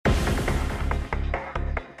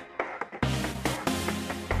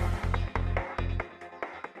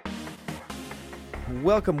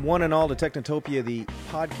Welcome one and all to Technotopia, the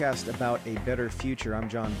podcast about a better future. I'm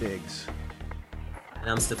John Biggs. And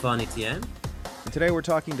I'm Stefan Etienne. And today we're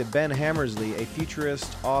talking to Ben Hammersley, a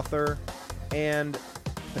futurist, author, and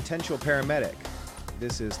potential paramedic.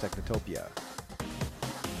 This is Technotopia.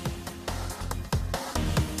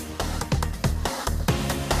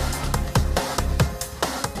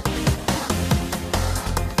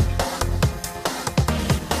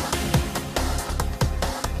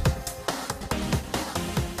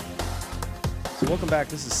 Welcome back.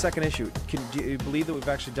 This is the second issue. Do you believe that we've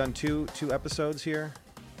actually done two episodes here?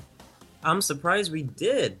 I'm surprised we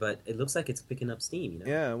did, but it looks like it's picking up steam. You know?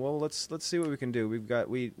 Yeah. Well, let's see what we can do. We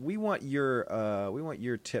want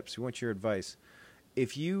your tips. We want your advice.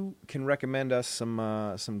 If you can recommend us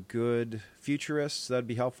some good futurists, that'd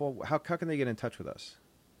be helpful. How can they get in touch with us?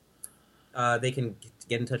 They can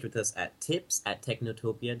get in touch with us at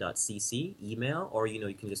tips@technotopia.cc, email, or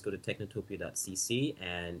you can just go to technotopia.cc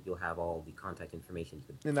and you'll have all the contact information you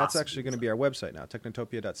could. And that's actually going to be our website now,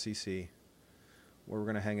 technotopia.cc, where we're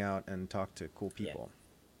going to hang out and talk to cool people.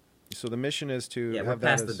 Yeah. So the mission is to have we're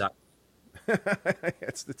past that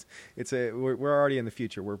we're already in the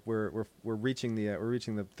future. We're reaching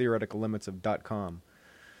the theoretical limits of .com.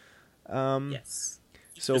 Yes.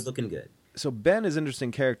 So it's looking good. So Ben is an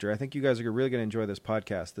interesting character. I think you guys are really going to enjoy this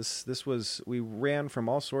podcast. We ran from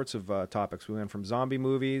all sorts of topics. We went from zombie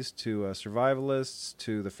movies to survivalists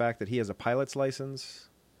to the fact that he has a pilot's license.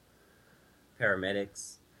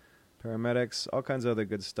 Paramedics, all kinds of other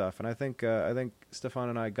good stuff. And I think Stefan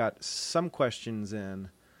and I got some questions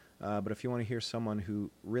in. But if you want to hear someone who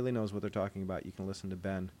really knows what they're talking about, you can listen to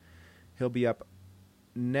Ben. He'll be up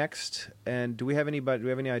next. And do we have any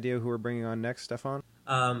idea who we're bringing on next, Stefan?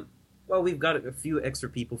 Well, we've got a few extra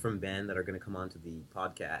people from Ben that are going to come onto the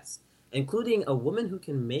podcast, including a woman who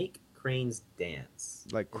can make cranes dance.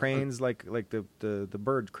 Like cranes, like the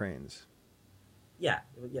bird cranes. Yeah.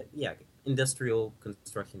 Industrial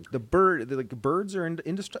construction. Birds are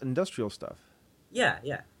industrial stuff.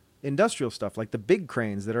 Yeah. Industrial stuff, like the big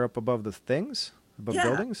cranes that are up above the things, above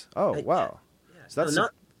buildings. Oh, wow. Yeah. So that's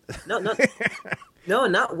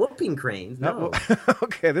not whooping cranes. No.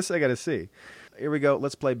 Okay, this I got to see. Here we go.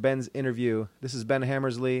 Let's play Ben's interview. This is Ben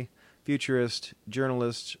Hammersley, futurist,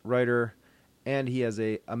 journalist, writer, and he has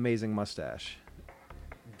an amazing mustache.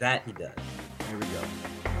 That he does. Here we go.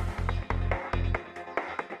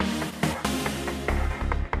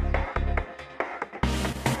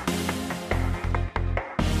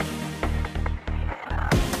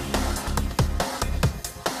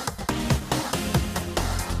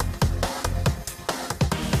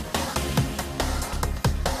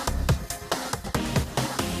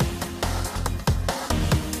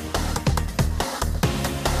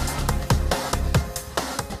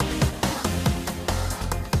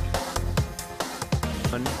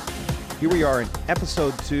 Here we are in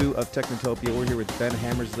episode 2 of Technotopia. We're here with Ben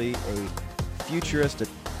Hammersley, a futurist, a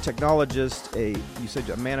technologist, you said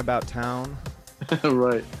a man about town.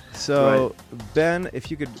 Right. So, right. Ben,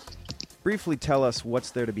 if you could briefly tell us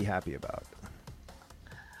what's there to be happy about.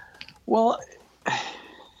 Well,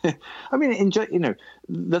 I mean,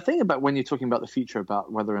 the thing about when you're talking about the future,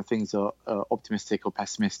 about whether things are optimistic or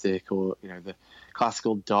pessimistic, or the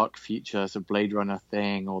classical dark future, so Blade Runner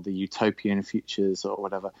thing, or the utopian futures, or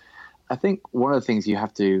whatever. I think one of the things you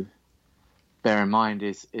have to bear in mind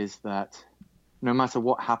is that no matter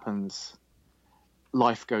what happens,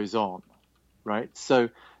 life goes on, right? So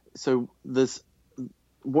there's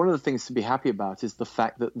one of the things to be happy about is the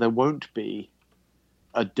fact that there won't be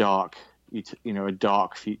a dark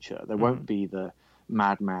future. There won't be the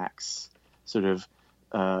Mad Max sort of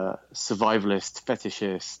survivalist,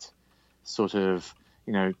 fetishist sort of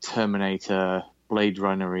Terminator, Blade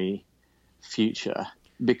Runner-y future.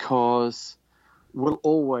 Because we'll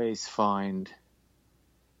always find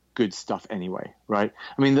good stuff anyway, right?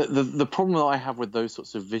 I mean, the problem that I have with those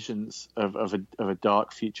sorts of visions of a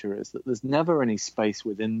dark future is that there's never any space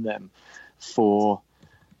within them for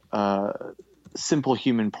simple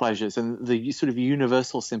human pleasures, and the sort of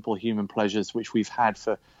universal simple human pleasures which we've had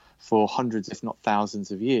for hundreds, if not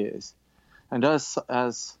thousands, of years. And so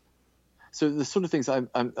the sort of things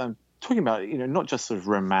I'm talking about, not just sort of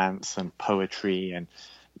romance and poetry and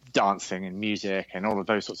dancing and music and all of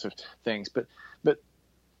those sorts of things, but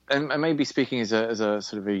maybe speaking as a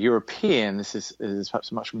sort of a European, this is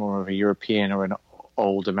perhaps much more of a European or an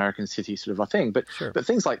old American city sort of a thing, but sure. But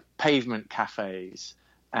things like pavement cafes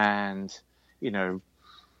and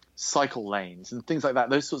cycle lanes and things like that,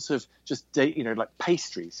 those sorts of just like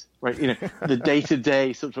pastries, right? The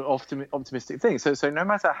day-to-day sort of optimistic things. So no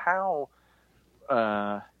matter how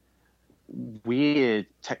weird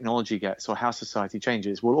technology gets or how society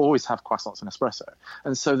changes, we'll always have croissants and espresso.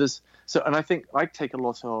 And and I think I take a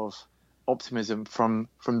lot of optimism from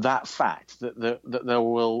that fact that there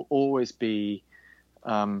will always be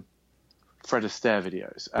Fred Astaire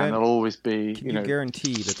videos, and Ben, there'll always be, can you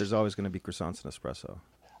guarantee that there's always going to be croissants and espresso?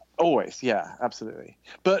 Always, yeah, absolutely.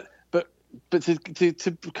 But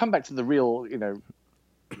to come back to the real,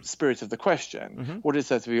 spirit of the question, what is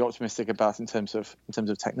there to be optimistic about in terms of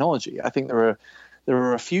technology? I think there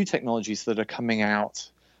are a few technologies that are coming out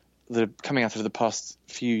over the past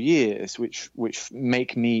few years, which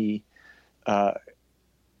make me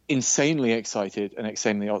insanely excited and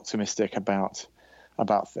insanely optimistic about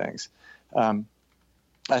things. I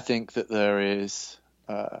think that there is,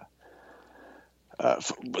 for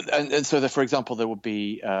example, there would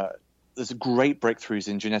be there's great breakthroughs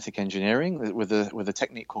in genetic engineering with a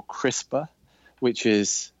technique called CRISPR, which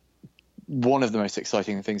is one of the most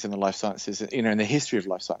exciting things in the life sciences, in the history of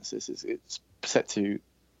life sciences. It's set to,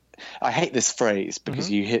 I hate this phrase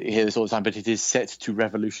because you hear this all the time, but it is set to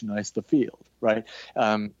revolutionize the field, right?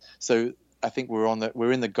 So I think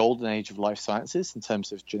we're in the golden age of life sciences in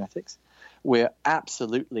terms of genetics. We're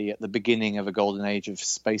absolutely at the beginning of a golden age of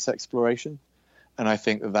space exploration, and I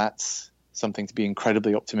think that's something to be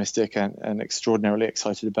incredibly optimistic and extraordinarily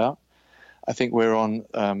excited about. I think we're on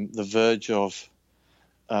the verge of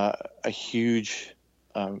a huge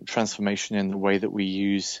transformation in the way that we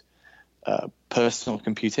use personal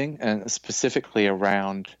computing, and specifically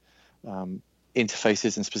around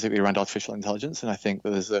interfaces and specifically around artificial intelligence. And I think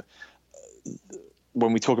that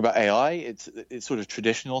when we talk about AI, it's sort of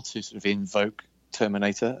traditional to sort of invoke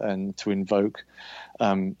Terminator and to invoke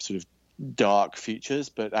sort of dark futures,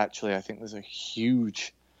 but actually I think there's a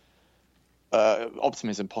huge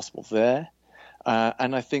optimism possible there,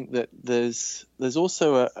 and I think that there's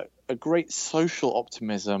also a great social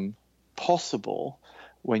optimism possible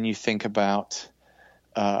when you think about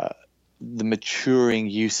the maturing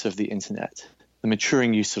use of the internet, the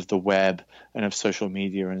maturing use of the web and of social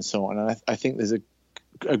media and so on. And I think there's a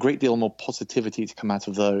great deal more positivity to come out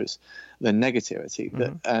of those than negativity.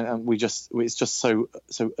 And it's just so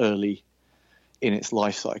early in its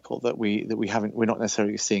life cycle that we're not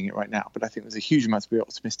necessarily seeing it right now. But I think there's a huge amount to be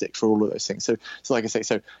optimistic for all of those things. So like I say,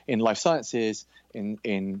 so in life sciences,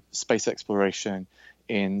 in space exploration,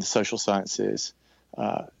 in the social sciences,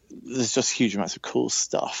 there's just huge amounts of cool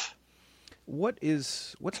stuff. What's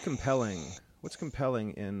compelling? What's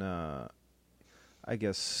compelling in, I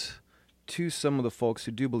guess, to some of the folks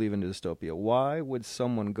who do believe in dystopia? Why would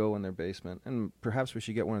someone go in their basement, and perhaps we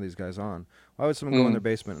should get one of these guys on, why would someone go in their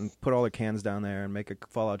basement and put all their cans down there and make a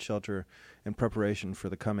fallout shelter in preparation for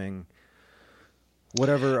the coming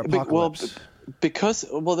whatever apocalypse?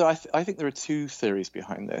 I think there are two theories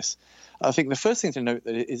behind this. I think the first thing to note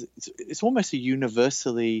that it's almost a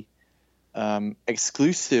universally,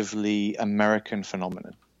 exclusively American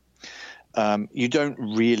phenomenon. You don't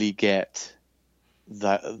really get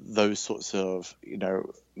those sorts of,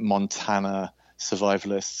 Montana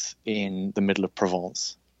survivalists in the middle of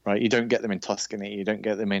Provence, right? You don't get them in Tuscany. You don't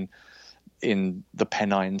get them in the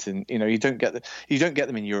Pennines, and you don't get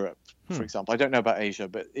them in Europe, for example. I don't know about Asia,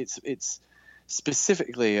 but it's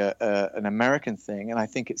specifically an American thing, and I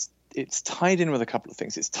think it's tied in with a couple of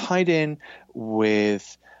things. It's tied in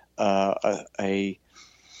with the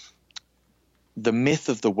myth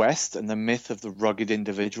of the West and the myth of the rugged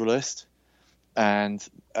individualist, and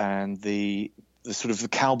the sort of the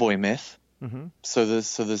cowboy myth. So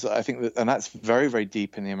there's I think that, and that's very, very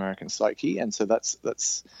deep in the American psyche, and so that's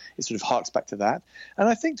it sort of harks back to that. And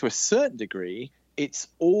I think to a certain degree, it's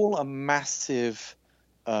all a massive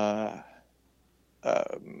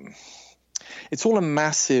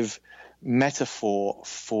metaphor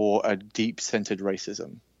for a deep-centered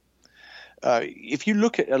racism. If you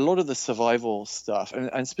look at a lot of the survival stuff,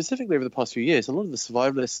 and specifically over the past few years, a lot of the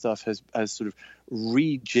survivalist stuff has sort of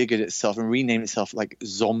rejiggered itself and renamed itself like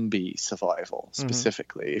zombie survival,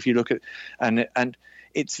 specifically. If you look at, and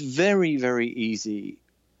it's very, very easy.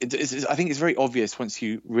 I think it's very obvious once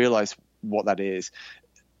you realize what that is.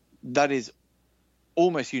 That is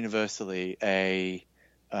almost universally a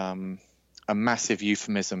massive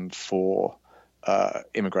euphemism for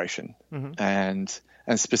immigration, and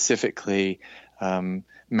specifically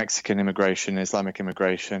Mexican immigration, Islamic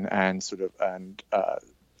immigration, and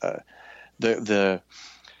the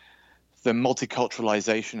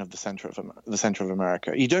multiculturalization of the center of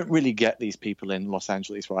America. You don't really get these people in Los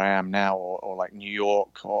Angeles, where I am now, or like New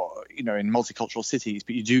York, or in multicultural cities,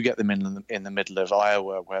 but you do get them in the middle of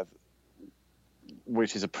Iowa,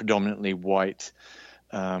 which is a predominantly white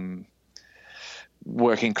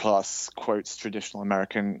working class, quotes, traditional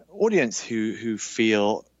American audience who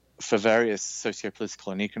feel, for various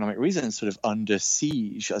socio-political and economic reasons, sort of under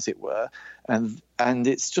siege, as it were, and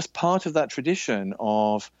it's just part of that tradition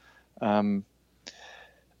of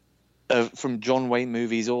from John Wayne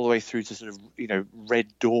movies all the way through to sort of Red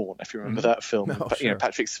Dawn, if you remember that film. Oh, sure.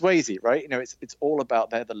 Patrick Swayze, right? It's all about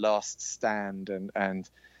they're the last stand and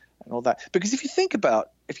all that. Because if you think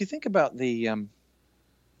about the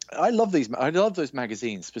I love those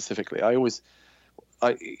magazines specifically. I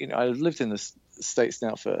lived in the States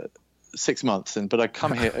now for 6 months, but I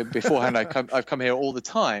come here beforehand. I've come here all the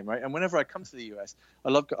time, right? And whenever I come to the US, I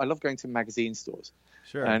love going to magazine stores,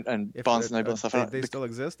 sure, and Barnes and Noble and stuff. They still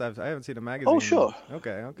exist. I haven't seen a magazine. Oh, sure.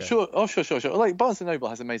 Okay. Sure. Oh, sure. Like Barnes and Noble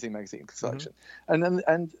has amazing magazine selection,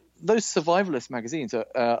 and those survivalist magazines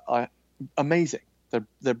are amazing.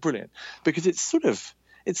 They're brilliant because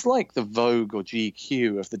it's like the Vogue or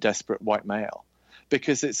GQ of the desperate white male,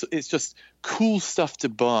 because it's just cool stuff to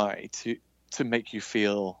buy to make you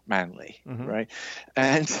feel manly, right?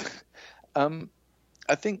 And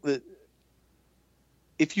I think that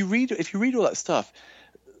if you read all that stuff,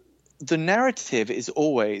 the narrative is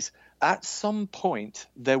always, at some point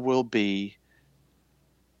there will be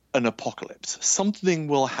an apocalypse. Something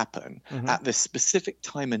will happen at this specific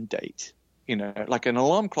time and date. Like an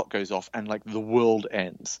alarm clock goes off and like the world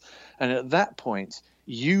ends. And at that point,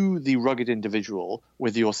 you, the rugged individual,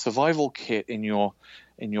 with your survival kit in your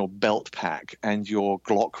belt pack and your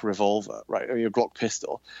Glock revolver, right, or your Glock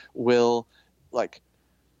pistol, will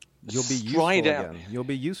you'll be useful again. You'll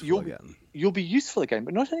be useful again. You'll be useful again,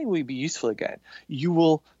 but not only will you be useful again, you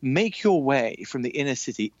will make your way from the inner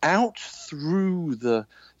city out through the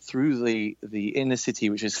inner city,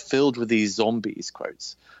 which is filled with these zombies,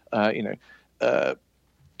 quotes,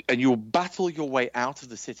 and you'll battle your way out of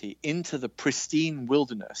the city into the pristine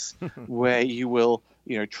wilderness where you will,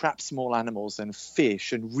 trap small animals and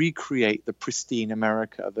fish and recreate the pristine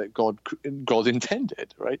America that God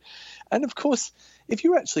intended, right? And of course, if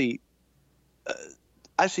you if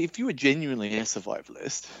you were genuinely a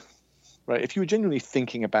survivalist, right, if you were genuinely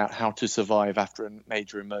thinking about how to survive after a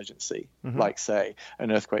major emergency, like, say,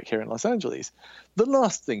 an earthquake here in Los Angeles, the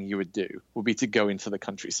last thing you would do would be to go into the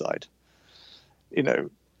countryside,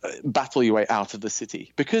 battle your way out of the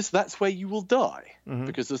city, because that's where you will die,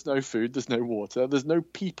 because there's no food, there's no water, there's no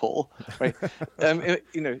people, right?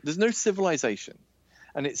 There's no civilization.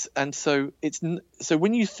 So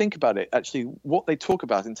when you think about it, actually what they talk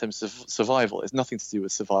about in terms of survival is nothing to do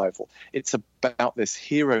with survival. It's about this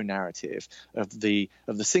hero narrative of the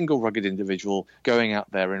single rugged individual going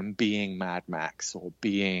out there and being Mad Max, or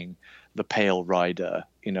being the Pale Rider,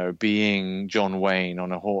 being John Wayne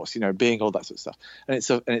on a horse, being all that sort of stuff. And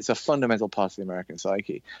it's a fundamental part of the American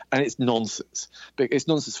psyche. And it's nonsense. It's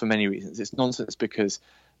nonsense for many reasons. It's nonsense because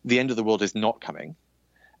the end of the world is not coming.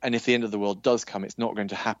 And if the end of the world does come, it's not going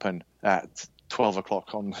to happen at 12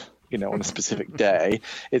 o'clock on a specific day.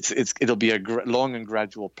 It'll be a long and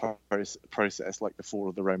gradual process, like the fall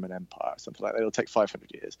of the Roman Empire, something like that. It'll take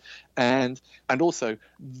 500 years. And also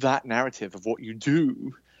that narrative of what you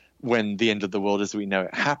do when the end of the world as we know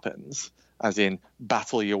it happens, as in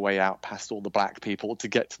battle your way out past all the black people to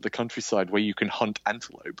get to the countryside where you can hunt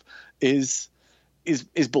antelope, is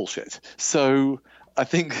bullshit. So I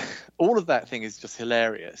think all of that thing is just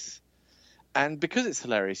hilarious. And because it's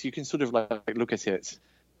hilarious, you can sort of look at it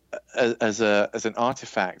as an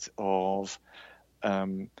artifact of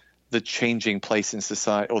the changing place in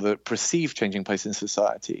society, or the perceived changing place in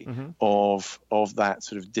society of that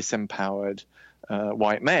sort of disempowered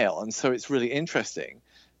white male. And so it's really interesting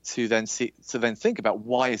to then think about,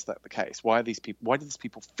 why is that the case? Why do these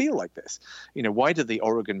people feel like this? Why do the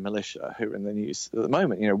Oregon militia, who are in the news at the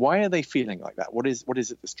moment, why are they feeling like that? What is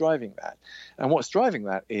it that's driving that? And what's driving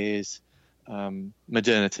that is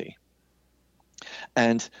modernity.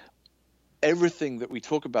 And everything that we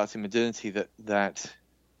talk about in modernity that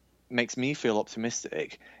makes me feel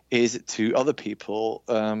optimistic is, to other people,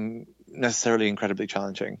 necessarily incredibly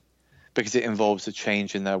challenging, because it involves a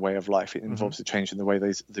change in their way of life. It involves a change in the way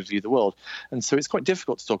they view the world. And so it's quite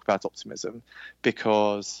difficult to talk about optimism,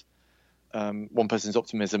 because one person's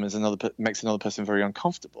optimism makes another person very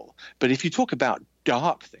uncomfortable. But if you talk about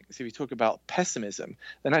dark things, if you talk about pessimism,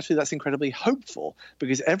 then actually that's incredibly hopeful,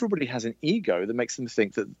 because everybody has an ego that makes them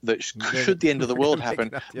think that should the end of the world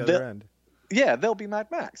happen, they'll be Mad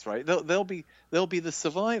Max, right? They'll be the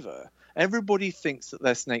survivor. Everybody thinks that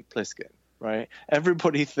they're Snake Plissken, right?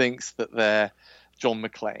 Everybody thinks that they're John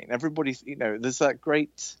McClane. Everybody, there's that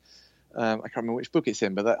great I can't remember which book it's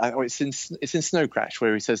in, but it's in Snow Crash,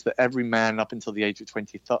 where he says that every man up until the age of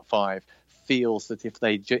 25 feels that if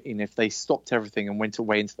they stopped everything and went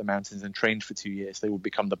away into the mountains and trained for 2 years, they would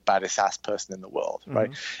become the baddest ass person in the world,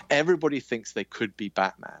 right? Everybody thinks they could be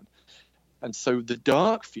Batman. And so the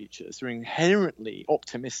dark futures are inherently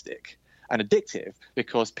optimistic and addictive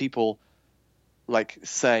because people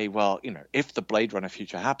say, well, if the Blade Runner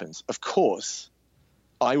future happens, of course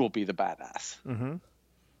I will be the badass.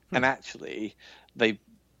 And actually but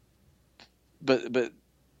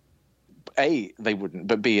A, they wouldn't,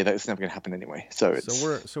 but B, that's never going to happen anyway. So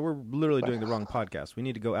we're literally doing the wrong podcast. We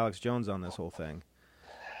need to go Alex Jones on this whole thing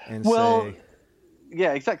and say, say,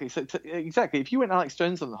 yeah, exactly. So exactly, if you went Alex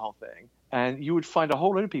Jones on the whole thing, and you would find a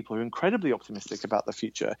whole load of people who are incredibly optimistic about the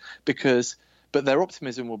future but their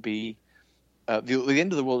optimism will be the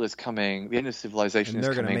end of the world is coming, the end of civilization is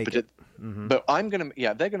coming, but they're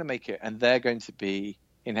going to make it, and they're going to be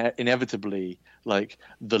inevitably like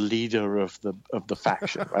the leader of the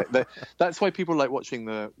faction, right? That's why people like watching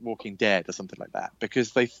The Walking Dead or something like that,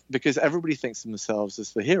 because everybody thinks of themselves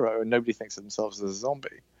as the hero and nobody thinks of themselves as a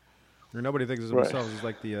zombie. Or nobody thinks of themselves as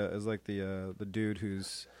like the dude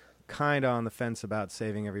who's kind of on the fence about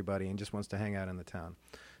saving everybody and just wants to hang out in the town.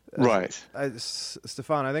 Right.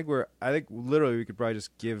 Stefan, I think literally we could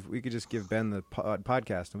just give Ben the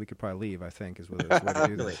podcast and we could probably leave, I think, is what it's way to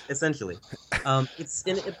do this. Essentially. It's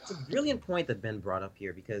a brilliant point that Ben brought up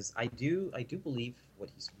here, because I do believe what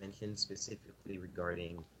he's mentioned specifically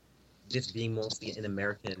regarding this being mostly an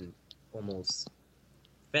American almost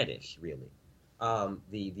fetish, really.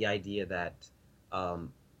 The idea that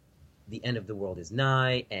the end of the world is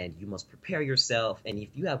nigh, and you must prepare yourself. And if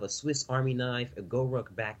you have a Swiss Army knife, a Gorok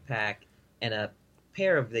backpack, and a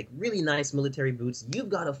pair of really nice military boots, you've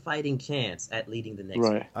got a fighting chance at leading the next.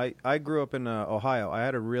 Right. I grew up in Ohio. I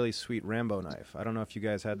had a really sweet Rambo knife. I don't know if you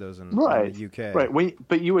guys had those in the UK. Right. When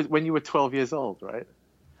you were 12 years old, right?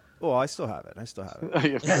 Oh, I still have it.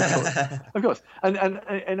 Of course. And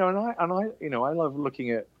I love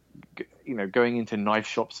looking at, going into knife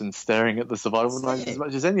shops and staring at the survival knives as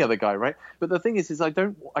much as any other guy, right? But the thing is I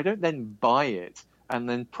don't then buy it and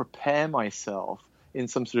then prepare myself in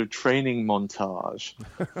some sort of training montage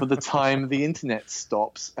for the time the internet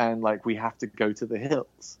stops and we have to go to the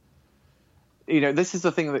hills. This is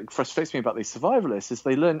the thing that frustrates me about these survivalists, is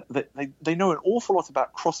they learn that they know an awful lot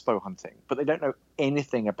about crossbow hunting, but they don't know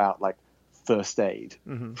anything about first aid,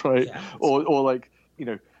 right? Yeah. Or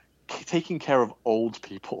taking care of old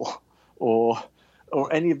people or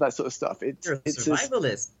any of that sort of stuff. It's a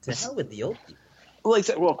survivalist. To hell with the old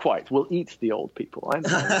people. Well, quite. We'll eat the old people. I know,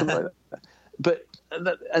 something like that. But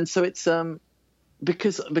and so it's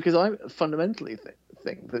because I fundamentally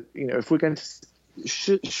think that if we're going to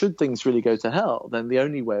should things really go to hell, then the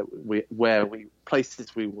only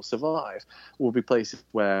places we will survive will be places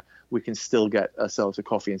where we can still get ourselves a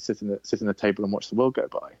coffee and sit in the table and watch the world go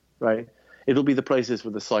by, right? It'll be the places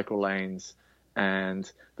with the cycle lanes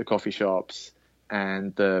and the coffee shops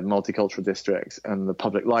and the multicultural districts and the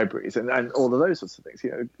public libraries and all of those sorts of things.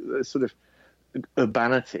 The sort of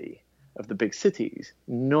urbanity of the big cities,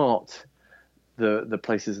 not the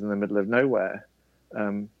places in the middle of nowhere.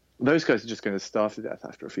 Those guys are just going to starve to death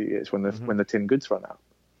after a few years when the tin goods run out.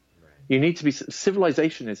 Right. You need to be.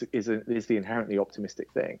 Civilization is the inherently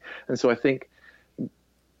optimistic thing, and so I think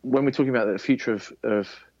when we're talking about the future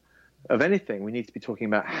of anything, we need to be talking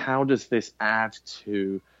about how does this add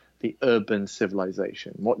to the urban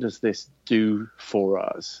civilization? What does this do for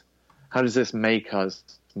us? How does this make us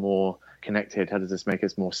more connected? How does this make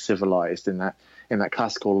us more civilized in that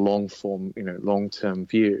classical long form, long term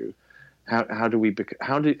view? How do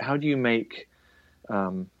you make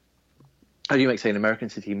say an American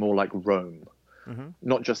city more like Rome,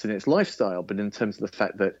 not just in its lifestyle, but in terms of the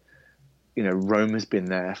fact that Rome has been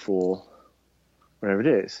there for whatever it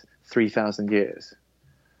is, 3,000 years,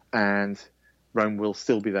 and Rome will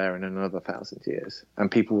still be there in another 1,000 years, and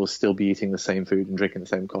people will still be eating the same food and drinking the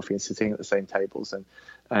same coffee and sitting at the same tables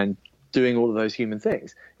and doing all of those human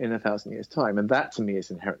things in 1,000 years' time. And that, to me,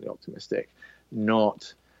 is inherently optimistic,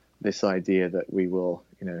 not this idea that we will,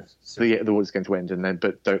 the world is going to end, and then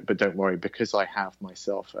but don't worry, because I have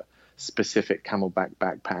myself a specific Camelback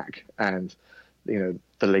backpack and the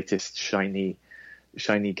latest shiny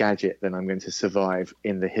gadget, then I'm going to survive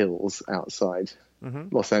in the hills outside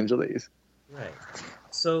Los Angeles. Right.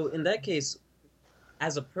 So in that case,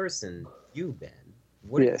 as a person, you, Ben,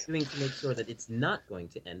 what are you doing to make sure that it's not going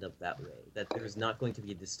to end up that way, that there's not going to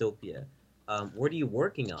be a dystopia? What are you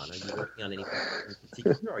working on? Are you working on anything in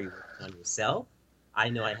particular? Are you working on yourself? I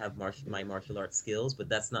know I have my martial arts skills, but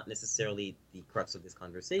that's not necessarily the crux of this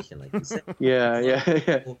conversation, like you said.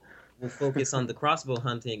 Yeah. will focus on the crossbow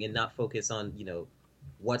hunting and not focus on,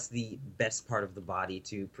 what's the best part of the body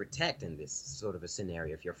to protect in this sort of a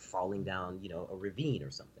scenario if you're falling down, a ravine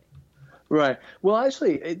or something. Right. Well,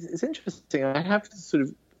 actually, it's interesting. I have sort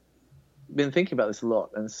of been thinking about this a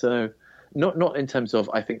lot, and so not in terms of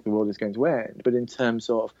I think the world is going to end, but in terms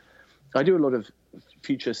of I do a lot of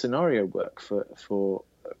future scenario work for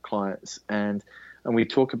clients, and we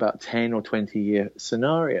talk about 10 or 20-year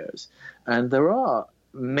scenarios, and there are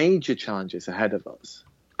major challenges ahead of us.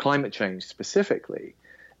 Climate change specifically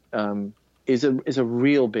is a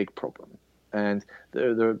real big problem, and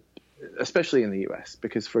there especially in the US,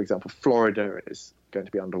 because, for example, Florida is going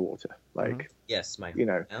to be underwater, yes,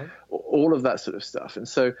 all of that sort of stuff, and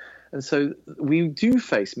so we do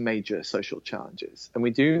face major social challenges, and we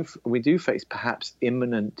do face perhaps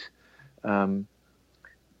imminent,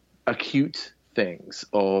 acute things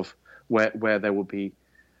of where there will be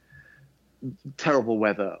terrible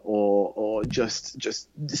weather or just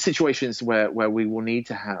situations where we will need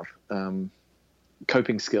to have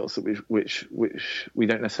coping skills that which we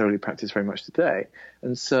don't necessarily practice very much today.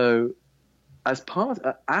 And so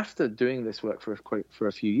after doing this work for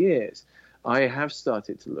a few years, I have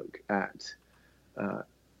started to look at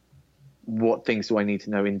what things do I need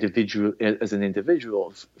to know as an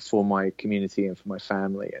individual for my community and for my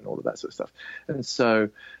family and all of that sort of stuff. And so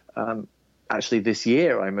actually this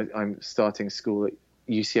year I'm starting school at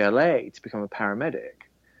UCLA to become a paramedic.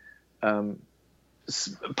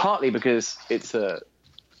 Partly because it's a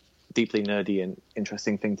deeply nerdy and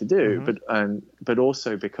interesting thing to do, but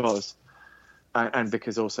also because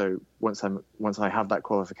once I have that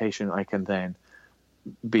qualification, I can then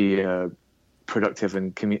be a productive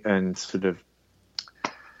and sort of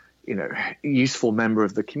useful member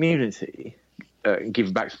of the community,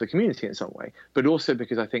 give back to the community in some way. But also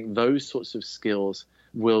because I think those sorts of skills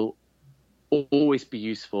will always be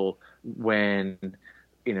useful when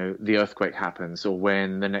the earthquake happens, or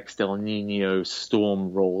when the next El Nino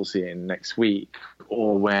storm rolls in next week,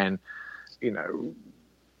 or when,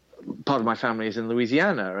 part of my family is in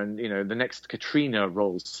Louisiana and, the next Katrina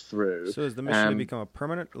rolls through. So is the mission to become a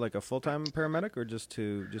permanent, like a full-time paramedic, or just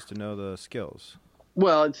to know the skills?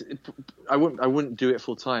 Well, I wouldn't do it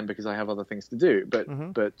full-time because I have other things to do, but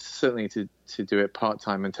certainly to do it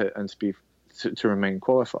part-time and to remain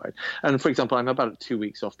qualified. And for example, I'm about 2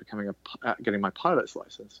 weeks off getting my pilot's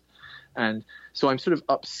license, and so I'm sort of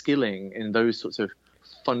upskilling in those sorts of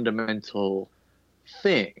fundamental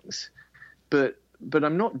things, but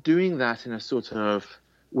I'm not doing that in a sort of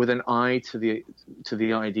with an eye to the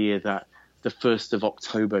idea that the 1st of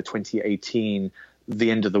October 2018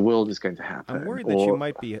 the end of the world is going to happen. I'm worried that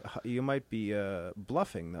you might be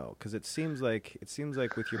bluffing, though, because it seems like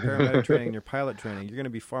with your paramedic training and your pilot training, you're going to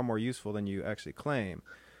be far more useful than you actually claim.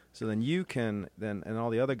 So then you can and all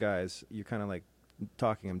the other guys, you're kind of like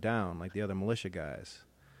talking them down, like the other militia guys.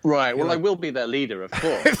 Right. Well, I will be their leader, of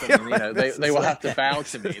course. I mean, they will have to bow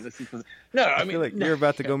to me. I feel like you're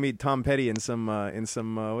about to go meet Tom Petty in some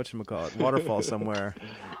whatchamacallit, waterfall somewhere,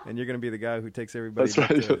 and you're going to be the guy who takes everybody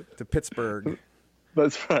to Pittsburgh.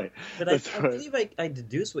 That's right. But I believe I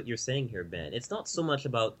deduce what you're saying here, Ben. It's not so much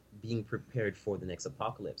about being prepared for the next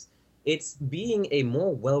apocalypse. It's being a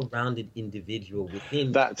more well-rounded individual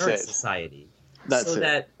within current society.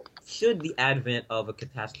 That should the advent of a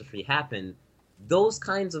catastrophe happen, those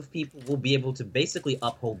kinds of people will be able to basically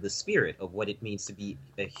uphold the spirit of what it means to be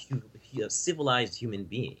a civilized human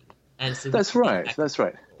being. And so that's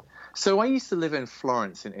right. So I used to live in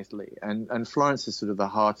Florence in Italy, and Florence is sort of the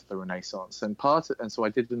heart of the Renaissance, and so I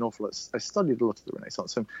did I studied a lot of the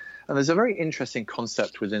Renaissance, and there's a very interesting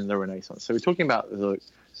concept within the Renaissance. So we're talking about the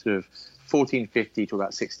sort of 1450 to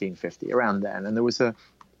about 1650, around then, and there was a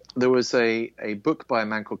book by a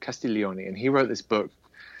man called Castiglione, and he wrote this book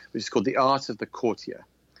which is called The Art of the Courtier,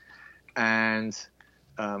 and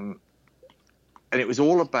it was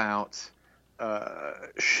all about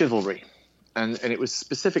chivalry. And it was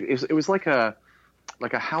specific. It was like a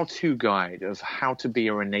how-to guide of how to be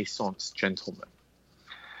a Renaissance gentleman,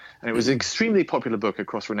 and it was an extremely popular book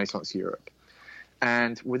across Renaissance Europe.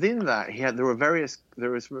 And within that, there was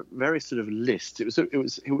various sort of lists.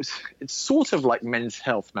 It's sort of like Men's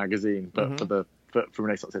Health magazine, but for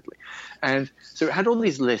Renaissance Italy. And so it had all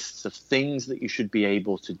these lists of things that you should be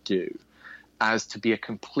able to do as to be a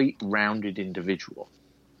complete rounded individual,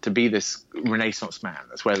 to be this Renaissance man.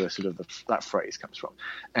 That's where that phrase comes from.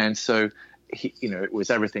 And so, it was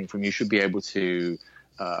everything from you should be able to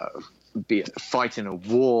fight in a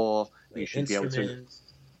war. You should be able to.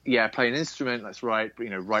 yeah, play an instrument. Let's write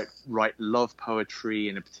love poetry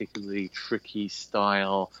in a particularly tricky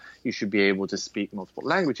style. You should be able to speak multiple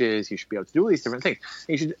languages. You should be able to do all these different things.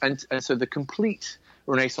 You should, and so the complete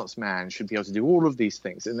Renaissance man should be able to do all of these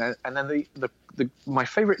things. And then my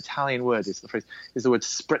favorite Italian word is the word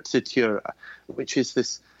sprezzatura, which is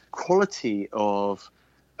this quality of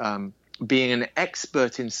being an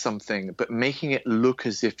expert in something, but making it look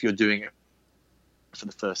as if you're doing it for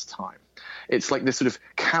the first time. It's like this sort of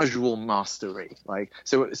casual mastery. Like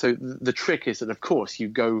so the trick is that, of course, you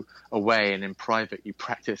go away and in private you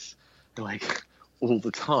practice like all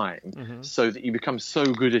the time, so that you become so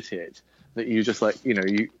good at it that you just like,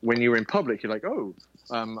 when you're in public, you're like, oh,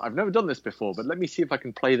 I've never done this before, but let me see if I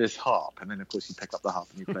can play this harp. And then, of course, you pick up the harp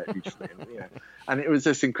and you play it beautifully. And it was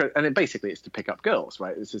this incredible. And basically, it's to pick up girls,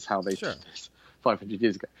 right? This is how they did this 500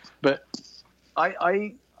 years ago. But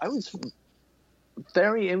I was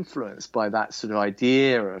very influenced by that sort of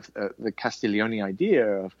idea of the Castiglione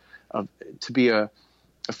idea of to be a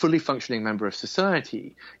fully functioning member of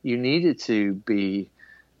society, you needed to be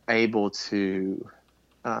able to.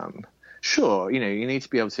 Sure, you need to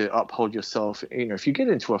be able to uphold yourself. If you get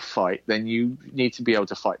into a fight, then you need to be able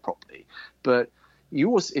to fight properly. But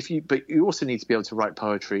you also need to be able to write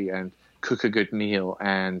poetry and cook a good meal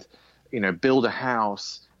and build a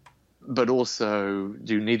house, but also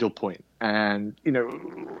do needlepoint and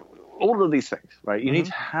all of these things, right? You need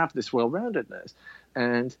to have this well-roundedness,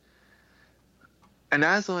 and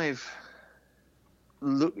as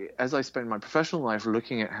I spend my professional life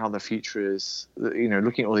looking at how the future is,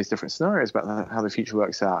 looking at all these different scenarios about how the future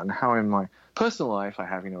works out, and how in my personal life I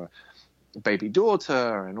have, a baby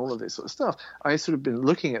daughter and all of this sort of stuff, I sort of been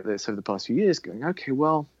looking at this over the past few years going, okay,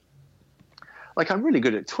 well, like I'm really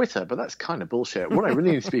good at Twitter, but that's kind of bullshit. What I really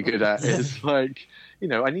need to be good at is I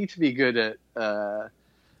need to be good at,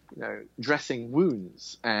 dressing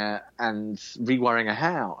wounds and rewiring a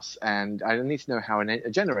house, and I need to know how a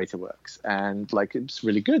generator works, and like it's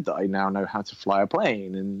really good that I now know how to fly a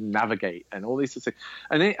plane and navigate and all these sorts of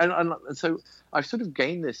things. And so I've sort of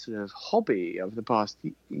gained this sort of hobby over the past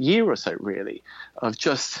year or so, really, of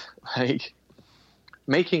just like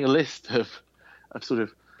making a list of sort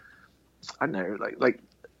of, I don't know, like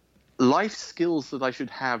life skills that I should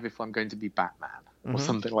have if I'm going to be Batman or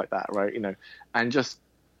something like that, right? And just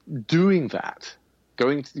doing that,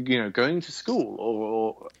 going to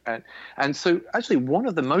school, and so actually one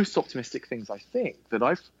of the most optimistic things I think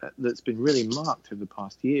that's been really marked over the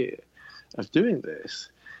past year of doing this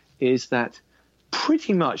is that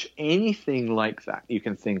pretty much anything like that you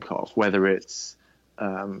can think of, whether it's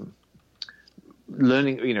relearning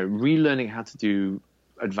how to do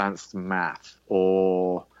advanced math,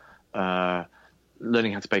 or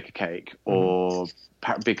learning how to bake a cake, or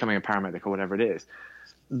becoming a paramedic, or whatever it is.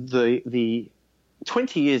 The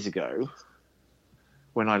 20 years ago,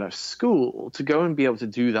 when I left school, to go and be able to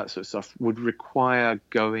do that sort of stuff would require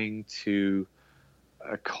going to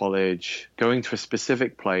a college, going to a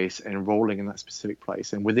specific place, enrolling in that specific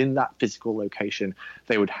place, and within that physical location,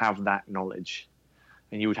 they would have that knowledge,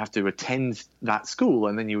 and you would have to attend that school,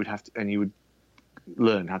 and then you would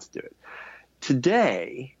learn how to do it.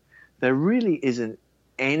 Today, there really isn't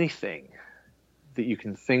anything that you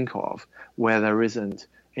can think of where there isn't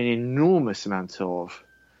an enormous amount of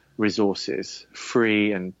resources,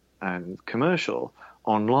 free and commercial,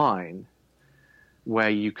 online, where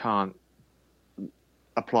you can't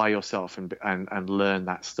apply yourself and learn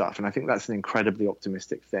that stuff. And I think that's an incredibly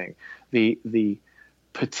optimistic thing. The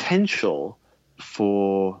potential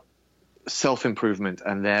for self-improvement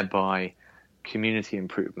and thereby community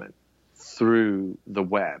improvement through the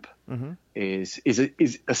web is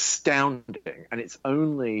astounding, and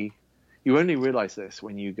you only realize this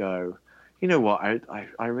when you go, I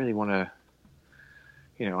really want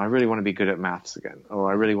to be good at maths again,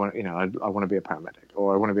 or I really want I want to be a paramedic,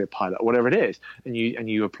 or I want to be a pilot, or whatever it is, and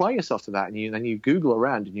you apply yourself to that, and then you Google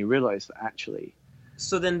around and you realize that actually.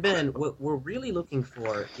 So then, Ben, what we're really looking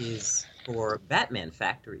for is for Batman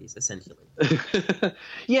factories, essentially.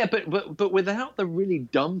 Yeah, but without the really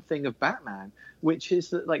dumb thing of Batman, which is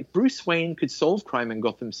that like Bruce Wayne could solve crime in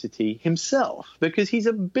Gotham City himself because he's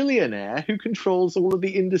a billionaire who controls all of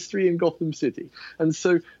the industry in Gotham City, and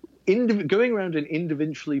so going around and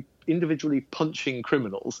individually punching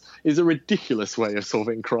criminals is a ridiculous way of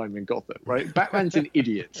solving crime in Gotham, right? Batman's an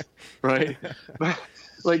idiot, right?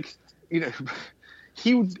 Like,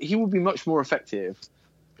 he would be much more effective,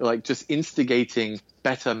 like just instigating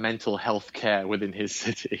better mental health care within his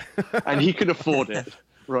city, and he could afford it,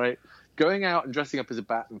 right? Going out and dressing up as a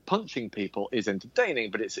bat and punching people is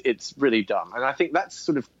entertaining, but it's really dumb. And I think that's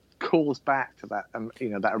sort of calls back to that that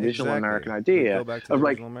original Exactly. American idea Go back to the of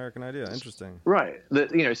original American idea. Interesting. right,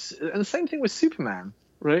 that and the same thing with Superman,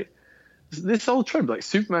 right? This old trope, like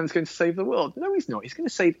Superman's going to save the world. No, he's not. He's going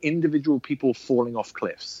to save individual people falling off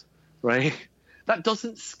cliffs, right? That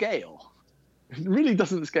doesn't scale. It really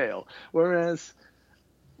doesn't scale. Whereas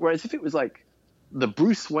if it was like the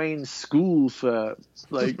Bruce Wayne school for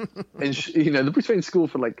like, the Bruce Wayne school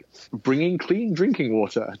for like bringing clean drinking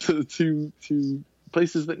water to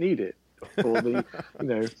places that need it, or the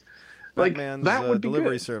like Batman's that would be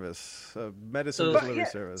delivery good. service, medicine delivery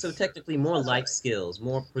service. So technically, more life skills,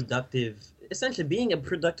 more productive, essentially being a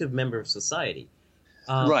productive member of society.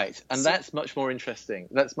 Right, and that's much more interesting.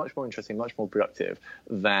 That's much more interesting, much more productive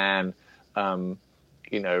than,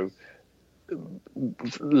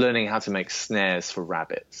 learning how to make snares for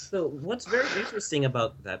rabbits. So what's very interesting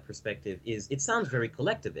about that perspective is it sounds very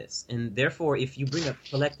collectivist, and therefore, if you bring up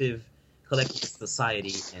collective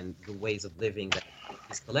society and the ways of living that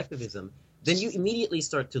is collectivism, then you immediately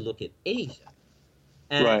start to look at Asia.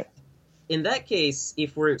 And Right. in that case,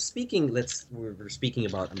 if we're speaking, we're speaking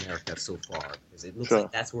about America so far, because it looks Sure.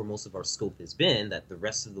 like that's where most of our scope has been, that the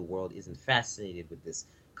rest of the world isn't fascinated with this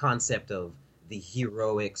concept of the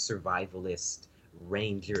heroic survivalist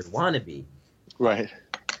ranger wannabe. Right.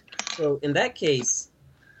 So in that case,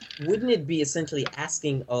 wouldn't it be essentially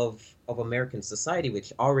asking of American society,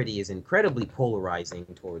 which already is incredibly polarizing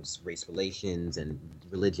towards race relations and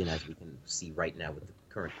religion, as we can see right now with the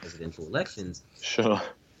current presidential elections? Sure.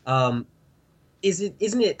 Isn't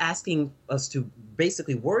it asking us to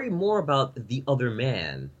basically worry more about the other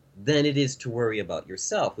man than it is to worry about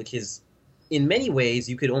yourself, which is, in many ways,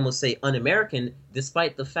 you could almost say un-American,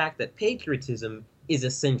 despite the fact that patriotism is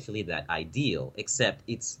essentially that ideal, except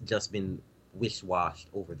it's just been wish-washed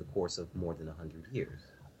over the course of more than 100 years.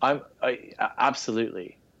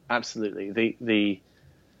 Absolutely.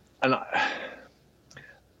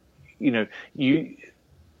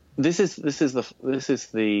 This is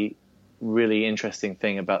the really interesting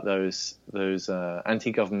thing about those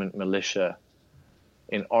anti-government militia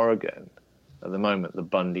in Oregon at the moment, the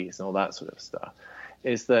Bundys and all that sort of stuff,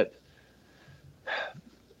 is that,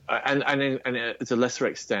 and to a lesser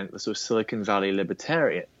extent, the sort of Silicon Valley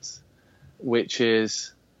libertarians, which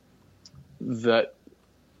is that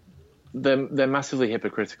they're massively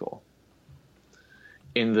hypocritical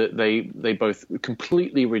in that they both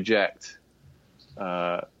completely reject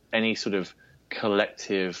any sort of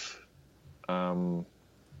collective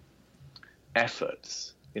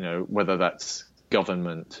efforts, whether that's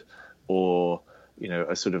government or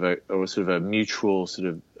a sort of a mutual sort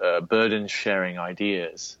of burden sharing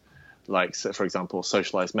ideas, like, for example,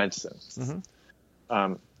 socialized medicine.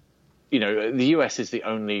 Mm-hmm. The US is the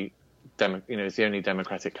only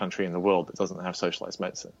democratic country in the world that doesn't have socialized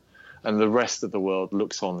medicine, and the rest of the world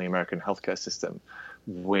looks on the American healthcare system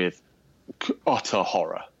with utter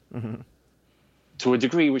horror, Mm-hmm. to a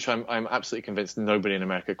degree which I'm absolutely convinced nobody in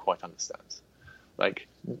America quite understands. Like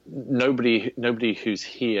nobody who's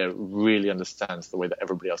here really understands the way that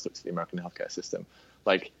everybody else looks at the American healthcare system.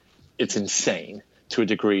 Like, it's insane to a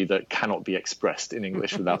degree that cannot be expressed in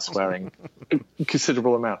English without swearing a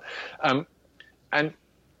considerable amount.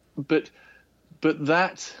 But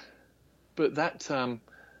that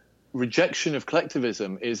rejection of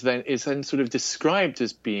collectivism is then sort of described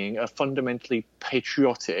as being a fundamentally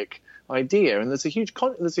patriotic idea, and there's a huge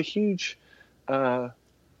contradiction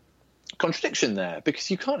there, because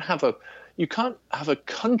you can't have a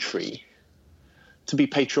country to be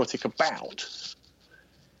patriotic about.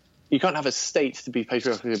 You can't have a state to be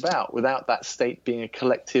patriotic about without that state being a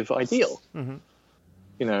collective ideal. Mm-hmm.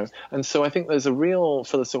 And so I think there's a real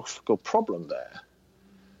philosophical problem there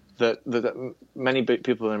that many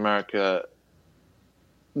people in America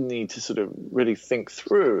need to sort of really think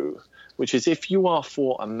through, which is, if you are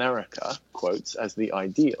for America, quotes, as the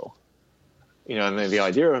ideal, and the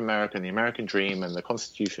idea of America and the American dream and the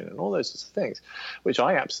Constitution and all those sorts of things, which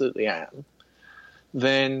I absolutely am,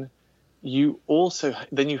 then you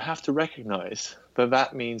have to recognize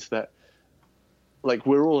that means that, like,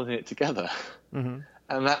 we're all in it together. Mm-hmm.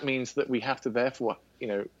 And that means that we have to therefore,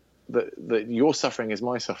 that your suffering is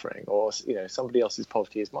my suffering, or somebody else's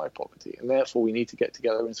poverty is my poverty, and therefore we need to get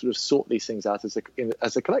together and sort of sort these things out as a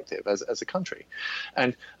collective, as a country.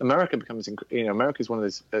 And America becomes, America is one of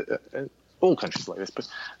those. All countries like this,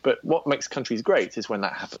 but what makes countries great is when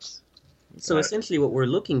that happens. So essentially, what we're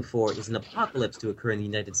looking for is an apocalypse to occur in the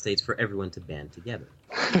United States for everyone to band together.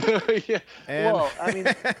 Yeah. And, well, I mean,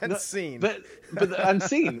 scene. But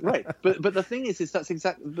unseen, right? But the thing is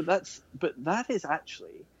that is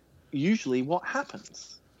actually usually what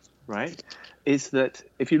happens. right, is that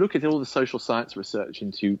if you look at all the social science research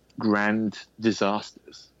into grand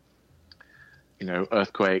disasters,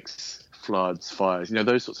 earthquakes, floods, fires,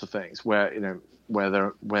 those sorts of things, where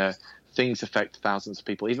where things affect thousands of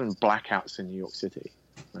people, even blackouts in New York City,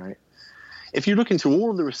 right? If you look into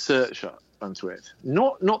all of the research onto it,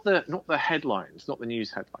 not the headlines, not the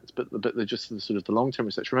news headlines, but just the sort of the long-term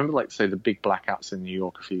research. Remember, like, say, the big blackouts in New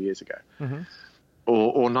York a few years ago,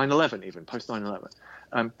 or 9/11, even post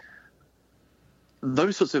 9/11.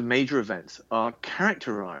 Those sorts of major events are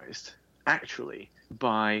characterized actually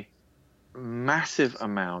by massive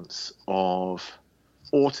amounts of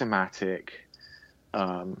automatic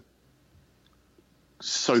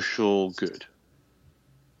social good.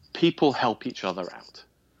 People help each other out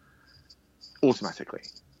automatically.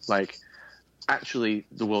 Like, actually,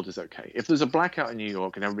 the world is okay. If there's a blackout in New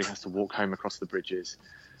York and everybody has to walk home across the bridges,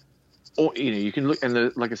 or you can look,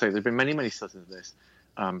 and like I say, there've been many studies of this.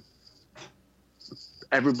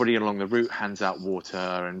 Everybody along the route hands out water,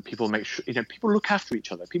 and people make sure, people look after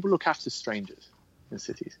each other. People look after strangers in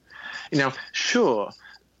cities. Sure,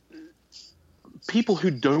 people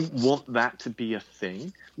who don't want that to be a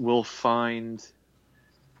thing will find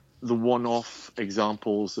the one-off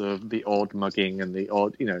examples of the odd mugging and the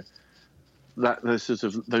odd, that those sorts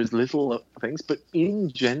of those little things. But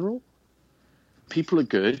in general, people are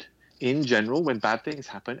good. In general, when bad things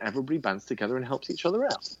happen, everybody bands together and helps each other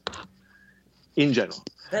out. In general.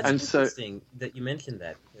 That's interesting that you mentioned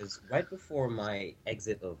that, because right before my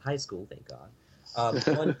exit of high school, thank God,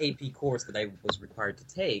 one AP course that I was required to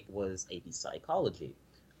take was AP Psychology.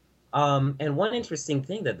 And one interesting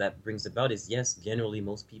thing that brings about is, yes, generally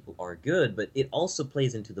most people are good, but it also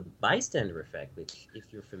plays into the bystander effect, which, if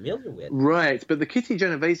you're familiar with. Right, but the Kitty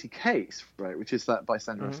Genovese case, right, which is that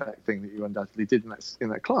bystander effect thing that you undoubtedly did in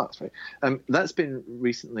that class, right, that's been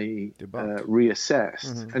recently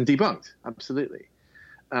reassessed and debunked, absolutely.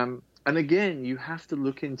 And again, you have to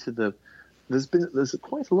look into there's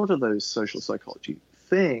quite a lot of those social psychology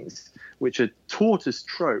things which are taught as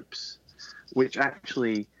tropes, which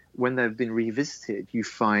actually, when they've been revisited, you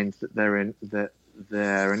find that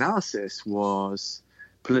their analysis was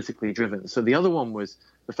politically driven. So the other one was,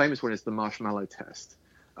 the famous one is the marshmallow test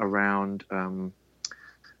around, what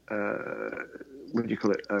do you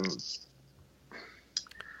call it?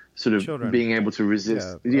 Sort of children. Being able to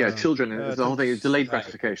resist. Children. The whole thing is delayed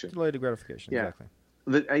gratification. Delayed gratification, yeah.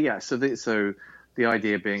 Exactly. So the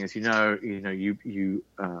idea being, as you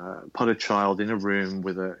put a child in a room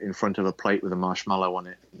in front of a plate with a marshmallow on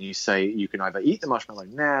it, and you say you can either eat the marshmallow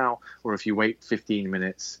now, or if you wait 15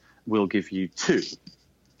 minutes, we'll give you 2.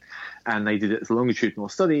 And they did it as a longitudinal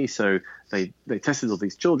study, so they tested all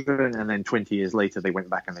these children, and then 20 years later they went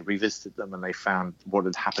back and they revisited them, and they found what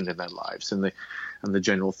had happened in their lives. And the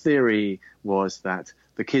general theory was that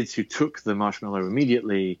the kids who took the marshmallow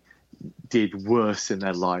immediately did worse in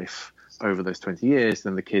their life over those 20 years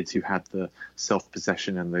than the kids who had the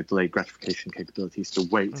self-possession and the delayed gratification capabilities to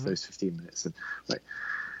wait those 15 minutes.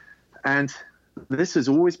 And this has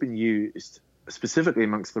always been used specifically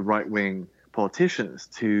amongst the right-wing politicians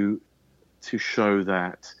to show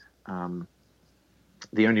that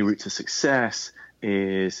the only route to success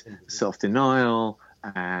is self-denial,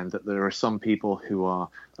 and that there are some people who are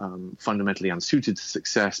fundamentally unsuited to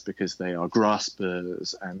success because they are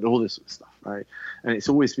graspers and all this sort of stuff, right? And it's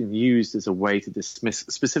always been used as a way to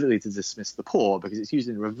specifically dismiss the poor, because it's used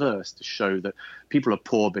in reverse to show that people are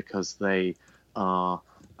poor because they are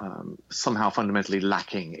somehow fundamentally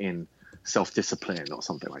lacking in self-discipline or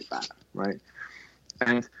something like that, right?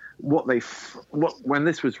 And when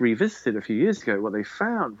this was revisited a few years ago, what they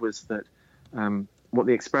found was that what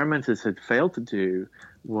the experimenters had failed to do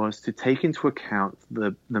was to take into account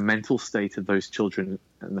the mental state of those children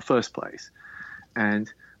in the first place. And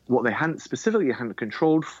what they hadn't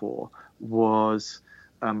controlled for was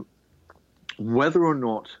whether or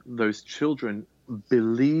not those children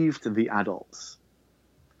believed the adults.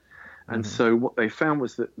 And so what they found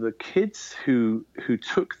was that the kids who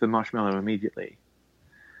took the marshmallow immediately,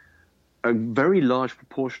 a very large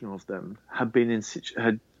proportion of them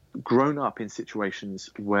had grown up in situations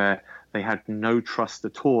where they had no trust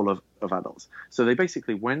at all of adults. So they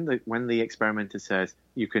basically, when the experimenter says,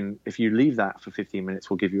 if you leave that for 15 minutes,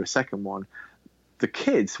 we'll give you a second one, the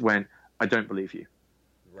kids went, I don't believe you.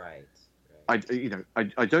 Right. I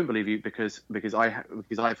don't believe you because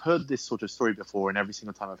I've heard this sort of story before, and every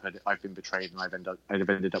single time I've heard it, I've been betrayed, and I've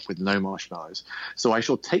ended up with no marshmallows. So I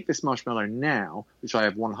shall take this marshmallow now, which I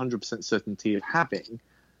have 100% certainty of having,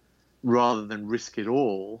 rather than risk it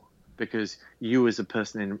all, because you, as a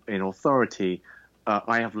person in authority,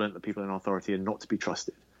 I have learned that people in authority are not to be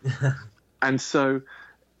trusted. And so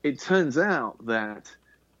it turns out that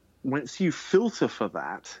once you filter for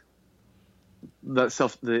that,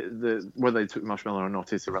 whether they took marshmallow or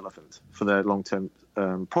not is irrelevant for their long-term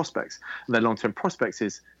prospects. And their long-term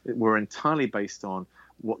prospects were entirely based on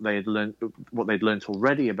what they'd learned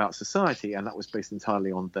already about society, and that was based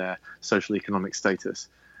entirely on their social economic status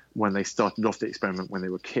when they started off the experiment when they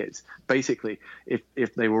were kids. Basically,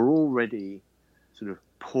 if they were already sort of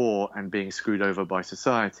poor and being screwed over by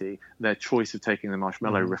society, their choice of taking the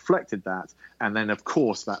marshmallow reflected that, and then of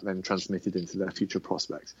course that then transmitted into their future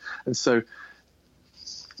prospects. And so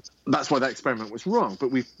that's why that experiment was wrong.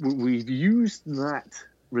 But we've used that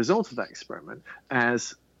result of that experiment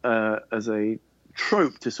as a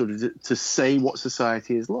trope to sort of to say what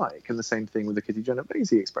society is like, and the same thing with the Kitty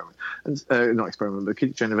Genovese experiment, and not experiment, but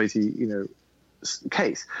Kitty Genovese,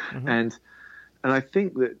 case, and I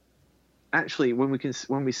think that actually when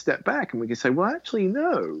we step back and we can say, well, actually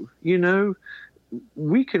no,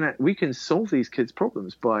 we can solve these kids'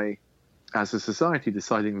 problems by, as a society,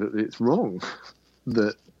 deciding that it's wrong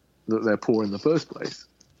that they're poor in the first place,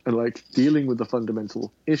 and like dealing with the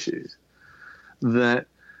fundamental issues that.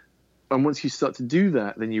 And once you start to do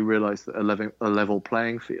that, then you realize that a level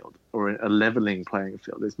playing field, or a leveling playing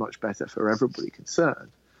field, is much better for everybody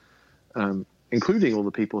concerned, including all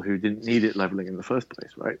the people who didn't need it leveling in the first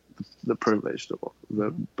place, right? The privileged or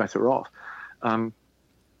the better off.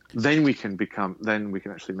 Then we can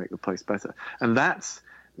actually make the place better. And that's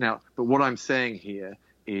now, but what I'm saying here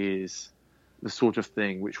is the sort of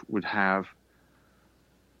thing which would have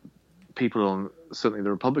people on certainly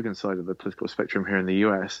the Republican side of the political spectrum here in the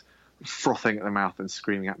US frothing at the mouth and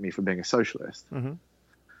screaming at me for being a socialist.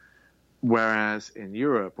 Whereas in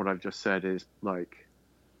Europe, what I've just said is like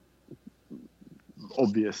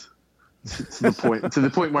obvious to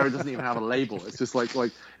the point where it doesn't even have a label. It's just like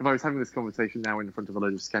if I was having this conversation now in front of a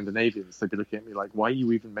load of Scandinavians, they'd be looking at me like, why are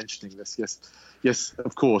you even mentioning this? Yes,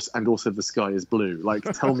 of course. And also the sky is blue. Like,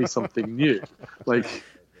 tell me something new. Like,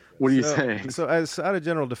 what are you saying? So, as out of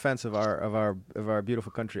general defense of our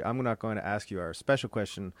beautiful country, I'm not going to ask you our special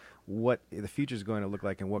question: what the future is going to look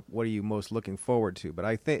like, and what are you most looking forward to? But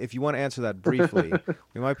I think if you want to answer that briefly,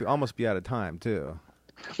 we might almost be out of time too.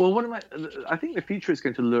 Well, I think the future is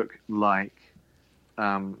going to look like.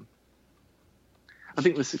 I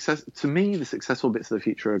think the successful bits of the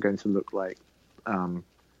future are going to look like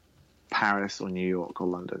Paris or New York or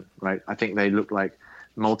London, right? I think they look like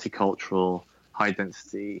multicultural,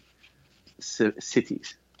 high-density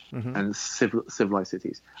cities and civilized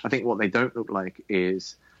cities. I think what they don't look like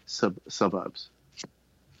is suburbs.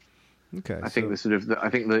 Okay. I think I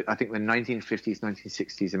think the 1950s,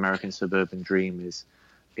 1960s American suburban dream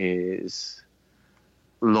is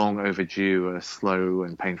long overdue, a slow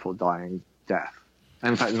and painful dying death. And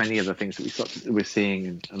in fact, many of the things that we're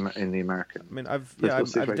seeing in the American. I mean, I've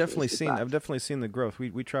definitely seen the growth.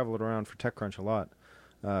 We traveled around for TechCrunch a lot.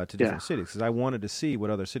 To different cities, because I wanted to see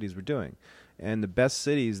what other cities were doing, and the best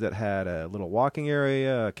cities that had a little walking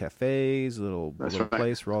area, cafes, a little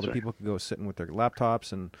place where all the people could go sitting with their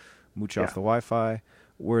laptops and mooch off the Wi-Fi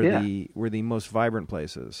were the most vibrant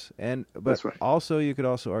places. But also you could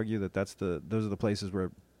also argue that those are the places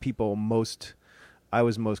where people I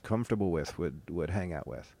was most comfortable with would hang out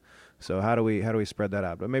with. So how do we spread that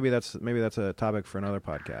out? But maybe that's a topic for another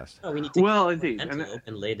podcast. Oh, we need to indeed,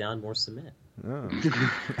 and lay down more cement. Oh.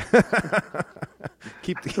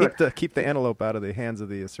 keep the antelope out of the hands of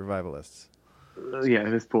the survivalists.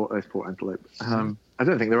 This poor antelope. I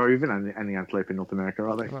don't think there are even any antelope in North America,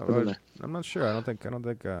 are they? I'm not sure. I don't think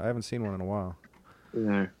I haven't seen one in a while.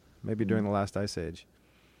 No. Maybe during the last ice age.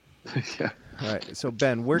 Yeah. All right. So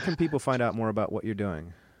Ben, where can people find out more about what you're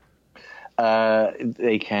doing?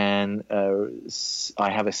 They can. I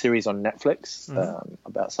have a series on Netflix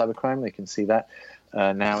about cybercrime. They can see that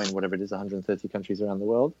now in whatever it is, 130 countries around the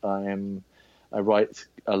world. I write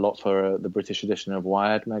a lot for the British edition of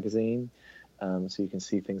Wired magazine, so you can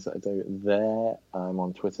see things that I do there. I'm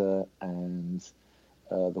on Twitter and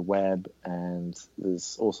the web, and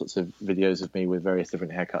there's all sorts of videos of me with various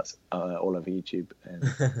different haircuts all over YouTube. And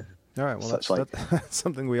all right. Well, that's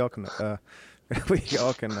something we all can.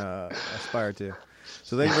 Aspire to.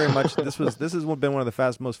 So thank you very much. This has been one of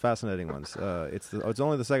the most fascinating ones. It's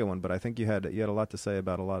only the second one, but I think you had a lot to say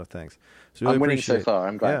about a lot of things. So really I'm winning so far.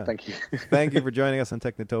 I'm glad. Yeah. Thank you. Thank you for joining us on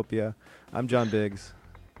Technotopia. I'm John Biggs.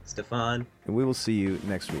 Stefan. And we will see you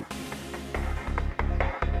next week.